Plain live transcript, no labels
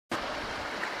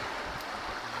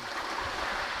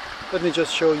Let me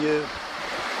just show you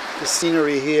the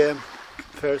scenery here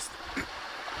first.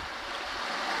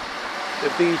 The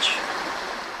beach,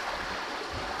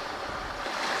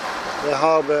 the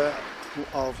harbour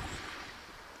of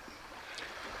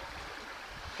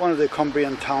one of the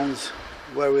Cumbrian towns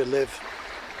where we live.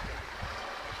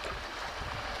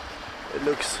 It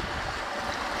looks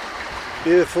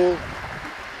beautiful,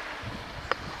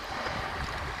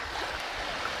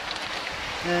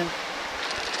 and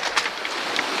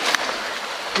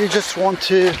you just want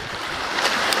to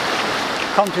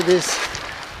come to this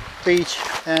beach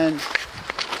and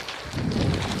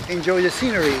enjoy the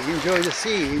scenery, enjoy the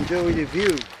sea, enjoy the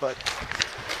view, but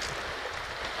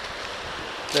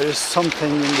there is something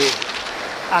in the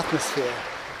atmosphere.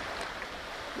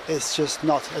 It's just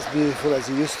not as beautiful as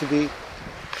it used to be.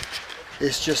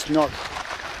 It's just not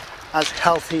as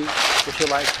healthy, if you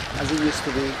like, as it used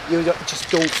to be. You just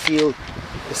don't feel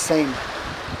the same.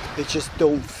 It just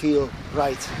don't feel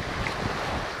right.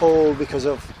 All because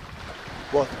of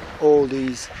what all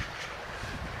these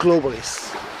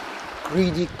globalists,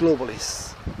 greedy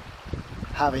globalists,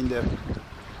 have in their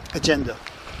agenda.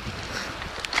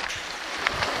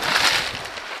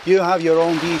 You have your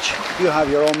own beach, you have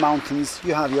your own mountains,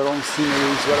 you have your own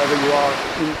sceneries, wherever you are,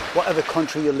 in whatever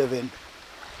country you live in,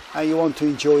 and you want to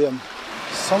enjoy them.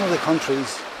 Some of the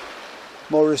countries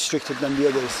more restricted than the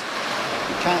others.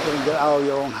 You can't even get out of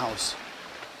your own house.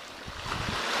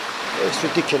 It's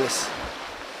ridiculous.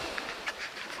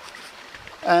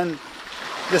 And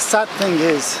the sad thing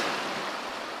is,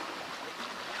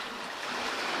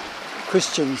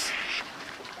 Christians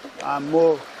are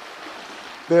more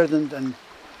burdened and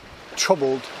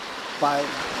troubled by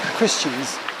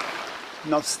Christians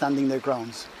not standing their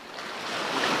grounds.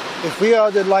 If we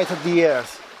are the light of the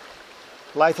earth,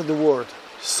 light of the world,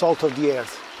 salt of the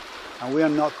earth, and we are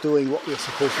not doing what we're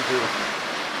supposed to do,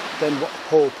 then what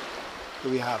hope do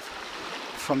we have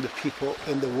from the people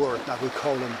in the world that we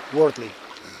call them worldly?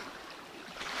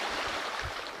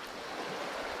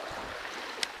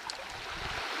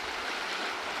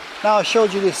 Now I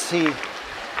showed you this sea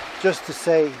just to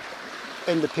say,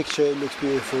 in the picture it looks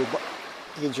beautiful, but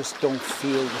you just don't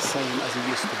feel the same as it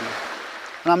used to be.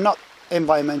 And I'm not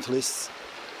environmentalist.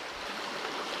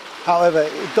 However,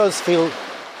 it does feel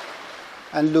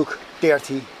and look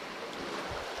dirty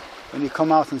when you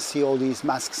come out and see all these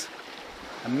masks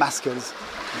and maskers,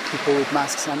 and people with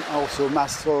masks, and also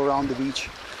masks all around the beach.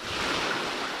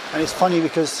 And it's funny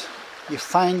because you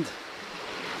find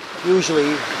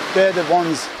usually they're the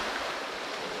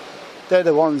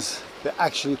ones they're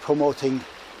actually promoting,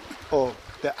 or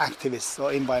they're activists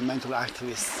or environmental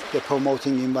activists. They're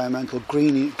promoting environmental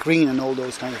green and all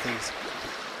those kind of things.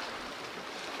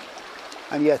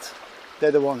 And yet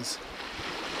they're the ones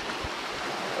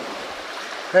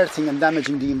hurting and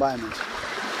damaging the environment.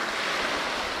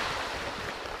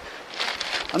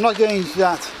 I'm not going into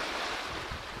that.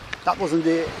 That wasn't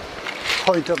the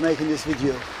point of making this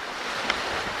video.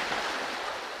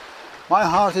 My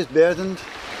heart is burdened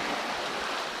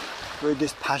with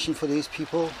this passion for these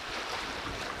people,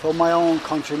 for my own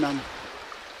countrymen.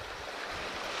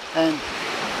 And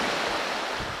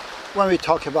when we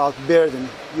talk about burden,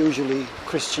 usually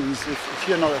Christians, if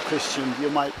you're not a Christian, you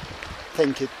might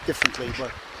think it differently,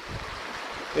 but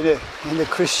in the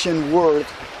Christian world,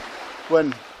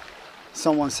 when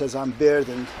someone says I'm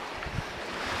burdened,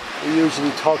 we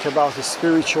usually talk about the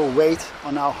spiritual weight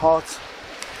on our hearts,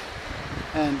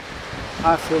 and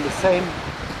I feel the same.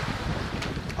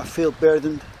 I feel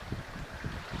burdened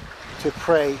to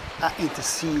pray and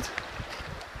intercede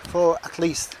for at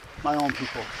least my own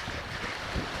people.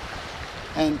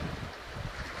 And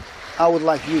I would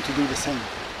like you to do the same.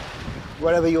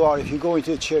 Wherever you are, if you're going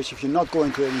to a church, if you're not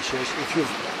going to any church,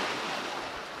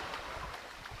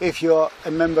 if you're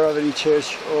a member of any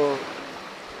church or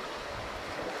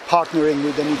partnering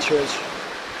with any church,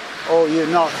 or you're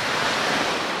not,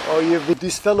 or you've been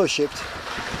disfellowshipped,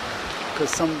 because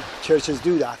some churches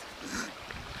do that.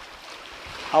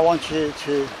 I want you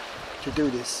to do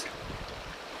this.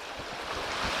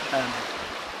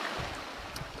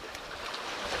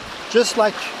 Just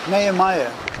like Nehemiah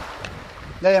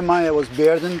was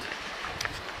burdened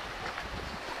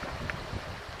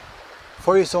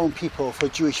for his own people, for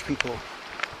Jewish people,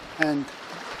 and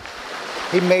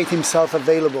he made himself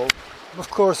available. Of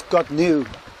course, God knew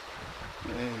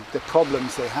the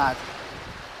problems they had,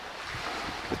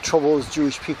 the troubles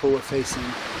Jewish people were facing,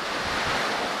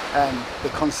 and the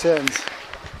concerns.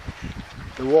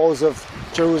 The walls of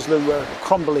Jerusalem were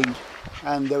crumbling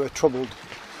and they were troubled.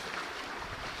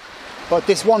 But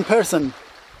this one person,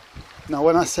 now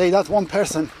when I say that one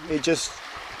person, it just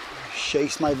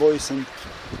shakes my voice, and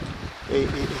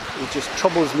it just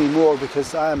troubles me more,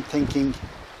 because I am thinking,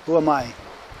 who am I?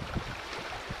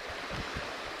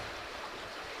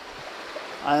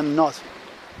 I am not.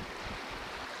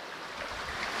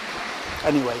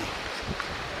 Anyway,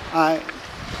 I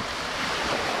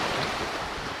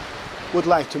would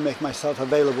like to make myself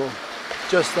available,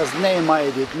 just as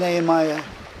Nehemiah did. Nehemiah,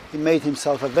 he made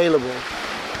himself available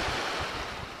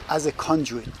as a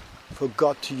conduit for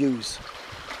God to use.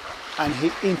 And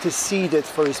he interceded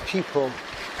for his people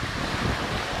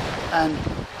and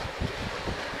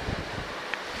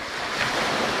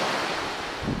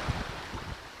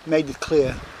made it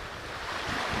clear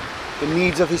the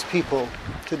needs of his people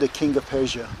to the king of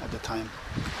Persia at the time.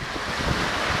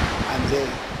 And they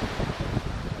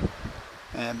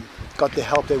got the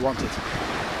help they wanted.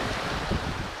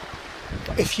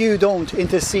 If you don't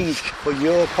intercede for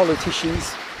your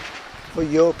politicians, for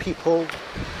your people,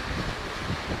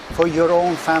 for your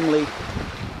own family,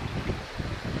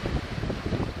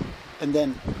 and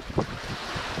then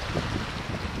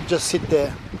just sit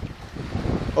there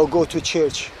or go to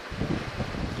churches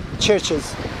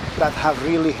that have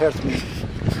really hurt me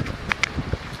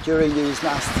during these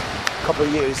last couple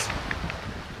of years,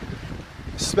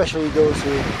 especially those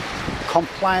who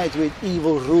complied with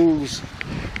evil rules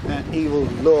and evil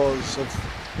laws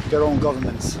of their own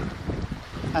governments.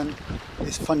 And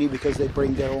it's funny because they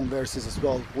bring their own verses as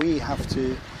well. We have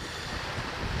to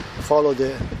follow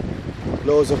the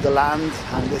laws of the land,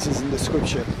 and this is in the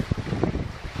scripture.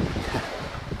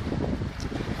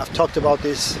 I've talked about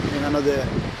this in another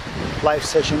live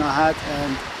session I had,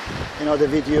 and in other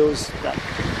videos, that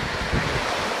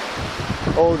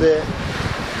all the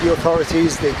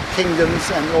authorities, the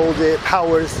kingdoms and all the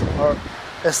powers are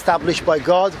established by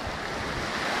God.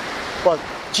 But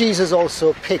Jesus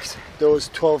also picked those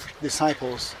 12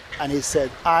 disciples, and he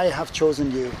said, I have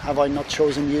chosen you. Have I not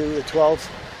chosen you, the 12?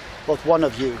 But one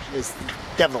of you is the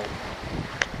devil.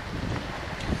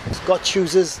 So God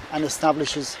chooses and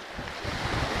establishes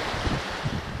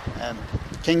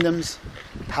kingdoms,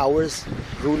 powers,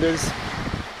 rulers,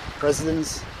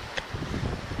 presidents.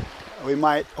 We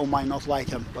might or might not like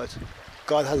them, but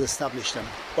God has established them.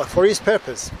 But for his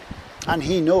purpose, and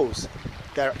he knows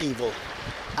they're evil,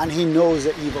 and he knows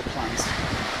the evil plans.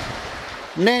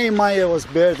 Nehemiah was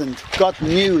burdened. God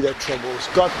knew their troubles.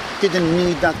 God didn't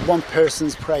need that one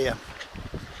person's prayer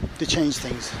to change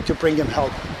things, to bring him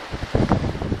help.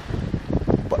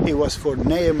 But it was for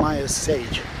Nehemiah's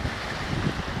sake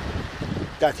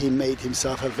that he made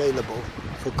himself available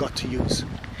for God to use.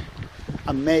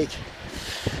 And make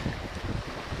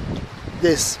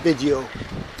this video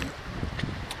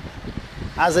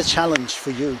as a challenge for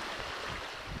you.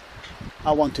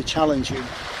 I want to challenge you.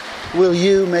 Will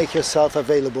you make yourself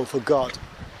available for God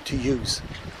to use?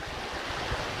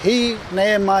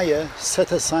 Nehemiah,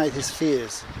 set aside his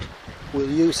fears. Will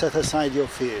you set aside your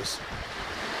fears?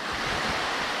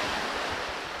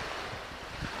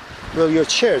 Will your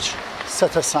church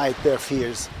set aside their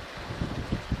fears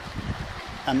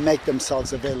and make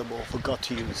themselves available for God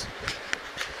to use?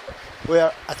 We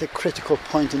are at a critical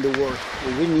point in the world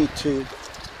where we need to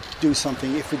do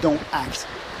something. If we don't act,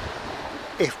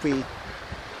 if we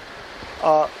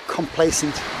are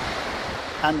complacent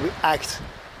and we act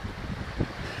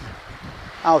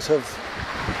out of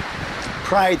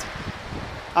pride,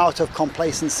 out of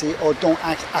complacency, or don't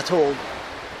act at all,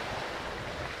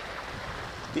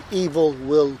 the evil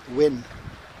will win,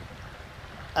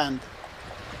 and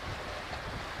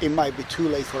it might be too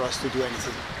late for us to do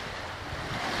anything.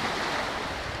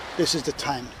 This is the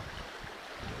time.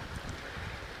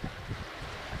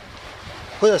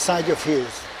 Put aside your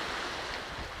fears.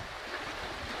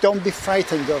 Don't be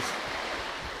frightened of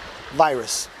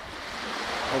virus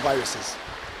or viruses.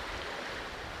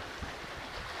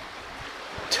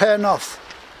 Turn off,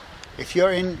 if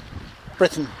you're in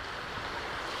Britain,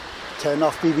 turn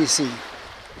off BBC.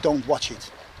 Don't watch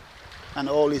it. And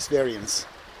all its variants.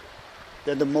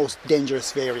 They're the most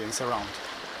dangerous variants around.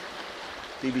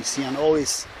 BBC and all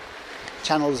its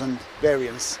channels and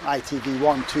variants, ITV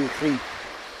 1, 2, 3.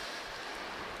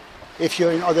 If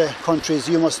you're in other countries,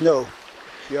 you must know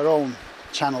your own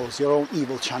channels, your own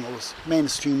evil channels,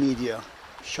 mainstream media.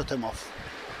 Shut them off.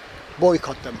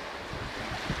 Boycott them.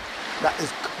 That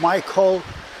is my call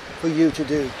for you to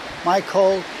do. My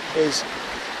call is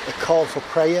a call for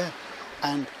prayer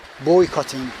and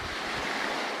boycotting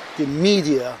the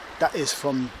media that is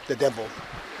from the devil.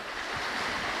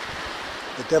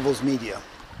 The devil's media.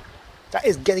 That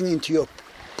is getting into your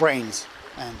brains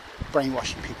and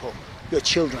brainwashing people, your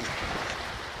children,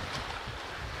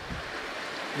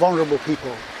 vulnerable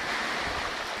people.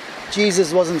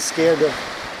 Jesus wasn't scared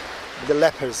of the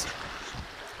lepers.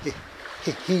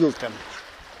 healed them.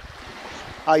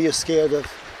 Are you scared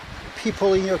of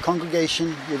people in your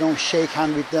congregation? You don't shake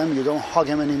hands with them, you don't hug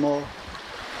them anymore.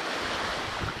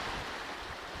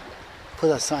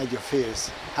 Put aside your fears.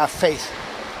 Have faith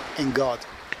in God.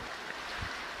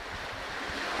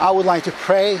 I would like to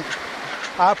pray.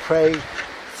 I pray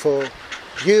for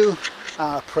you.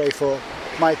 I pray for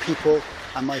my people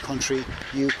and my country.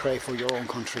 You pray for your own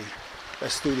country.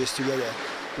 Let's do this together.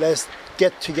 Let's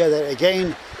get together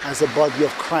again as a body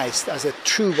of Christ, as a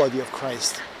true body of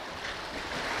Christ.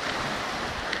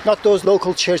 Not those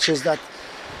local churches that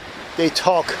they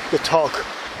talk the talk,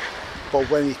 but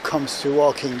when it comes to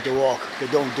walking the walk, they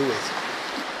don't do it.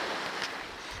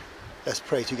 Let's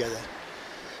pray together.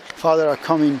 Father, I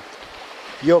come in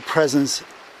your presence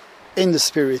in the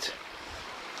Spirit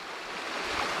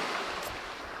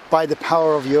by the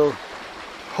power of your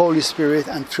Holy Spirit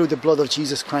and through the blood of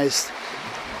Jesus Christ.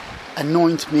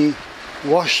 Anoint me,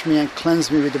 wash me and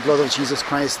cleanse me with the blood of Jesus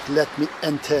Christ. Let me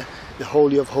enter the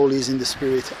Holy of Holies in the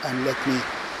Spirit and let me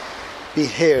be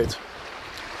heard.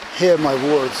 Hear my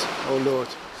words, O Lord.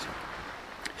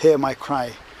 Hear my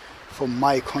cry for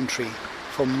my country,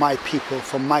 for my people,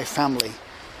 for my family.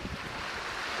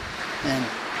 And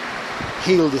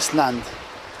heal this land.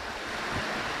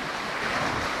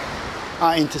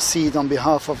 I intercede on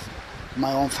behalf of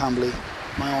my own family,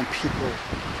 my own people,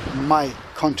 my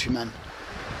countrymen.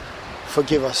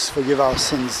 Forgive us, forgive our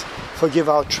sins, forgive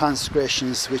our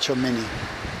transgressions, which are many.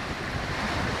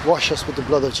 Wash us with the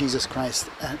blood of Jesus Christ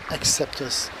and accept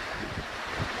us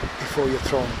before your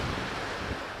throne.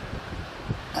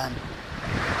 And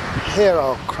hear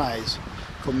our cries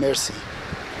for mercy.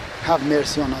 Have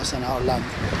mercy on us and our land.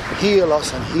 Heal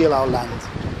us and heal our land.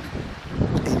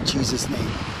 In Jesus'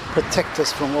 name. Protect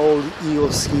us from all the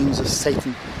evil schemes of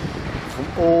Satan, from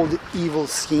all the evil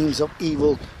schemes of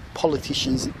evil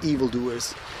politicians and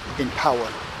evildoers in power.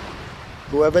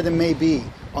 Whoever they may be,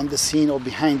 on the scene or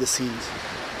behind the scenes,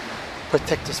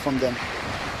 protect us from them.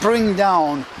 Bring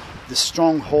down the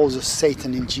strongholds of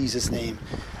Satan in Jesus' name.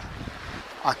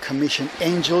 I commission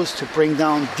angels to bring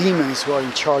down demons who are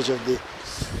in charge of the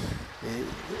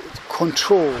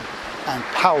control and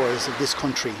powers of this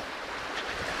country.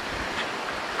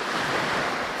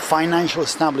 Financial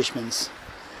establishments,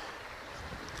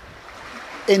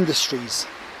 industries,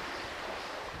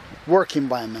 work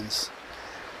environments,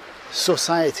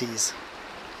 societies.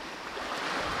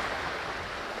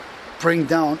 Bring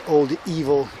down all the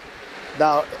evil that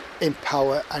are in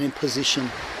power and in position,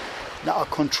 that are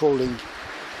controlling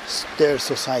their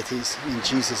societies in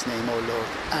Jesus' name, O Lord.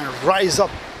 And rise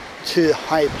up to the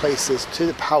high places, to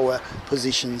the power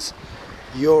positions,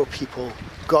 your people,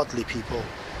 godly people,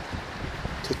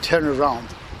 to turn around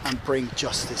and bring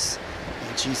justice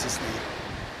in Jesus' name.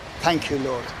 Thank you,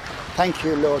 Lord. Thank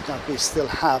you, Lord, that we still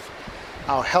have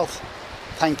our health.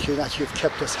 Thank you that you've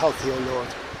kept us healthy, O Lord.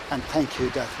 And thank you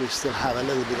that we still have a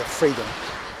little bit of freedom.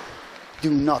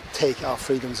 Do not take our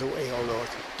freedoms away, O Lord.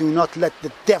 Do not let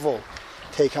the devil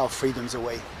take our freedoms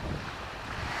away.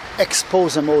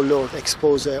 Expose them, O Lord.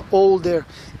 Expose all their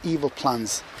evil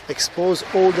plans. Expose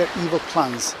all their evil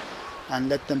plans and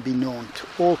let them be known to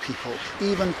all people,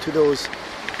 even to those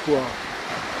who are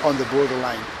on the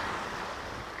borderline,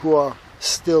 who are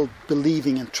still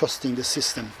believing and trusting the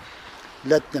system.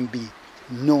 Let them be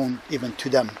known even to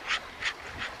them.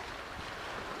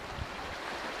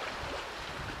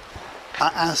 I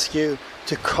ask you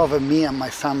to cover me and my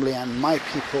family and my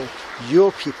people,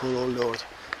 your people, O Lord,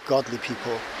 godly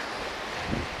people,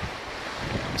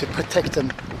 to protect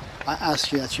them. I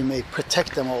ask you that you may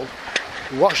protect them all,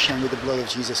 wash them with the blood of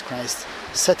Jesus Christ,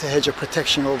 set a hedge of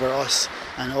protection over us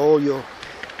and all your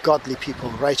godly people,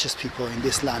 righteous people in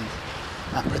this land,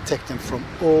 and protect them from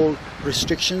all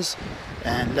restrictions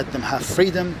and let them have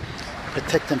freedom,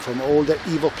 protect them from all their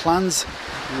evil plans,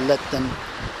 let them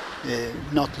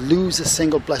not lose a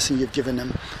single blessing you've given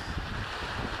them,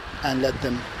 and let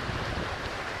them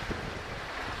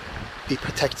be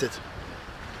protected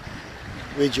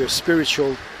with your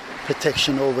spiritual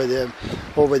protection over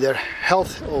their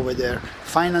health, over their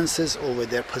finances, over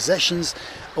their possessions,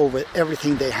 over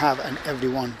everything they have and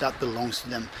everyone that belongs to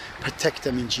them. Protect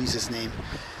them in Jesus' name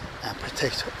and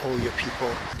protect all your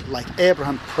people. Like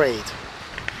Abraham prayed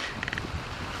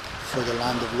for the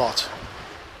land of Lot.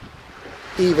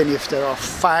 Even if there are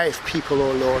 5 people,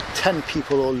 O Lord, 10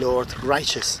 people, O Lord,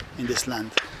 righteous in this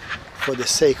land, for the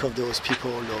sake of those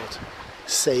people, O Lord,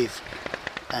 save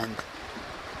and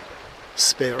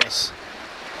spare us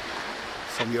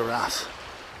from your wrath.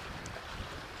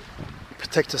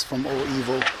 Protect us from all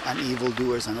evil and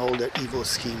evildoers and all their evil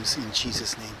schemes in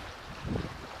Jesus' name.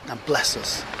 And bless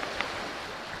us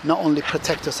not only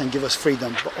protect us and give us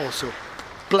freedom, but also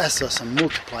bless us and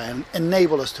multiply and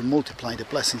enable us to multiply the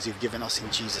blessings you've given us in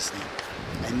Jesus' name.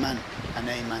 Amen and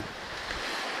amen.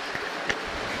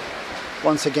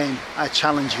 Once again, I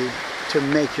challenge you to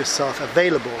make yourself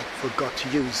available for God to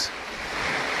use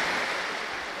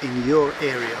in your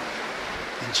area.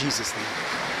 In Jesus' name.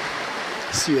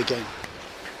 See you again.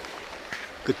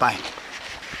 Goodbye.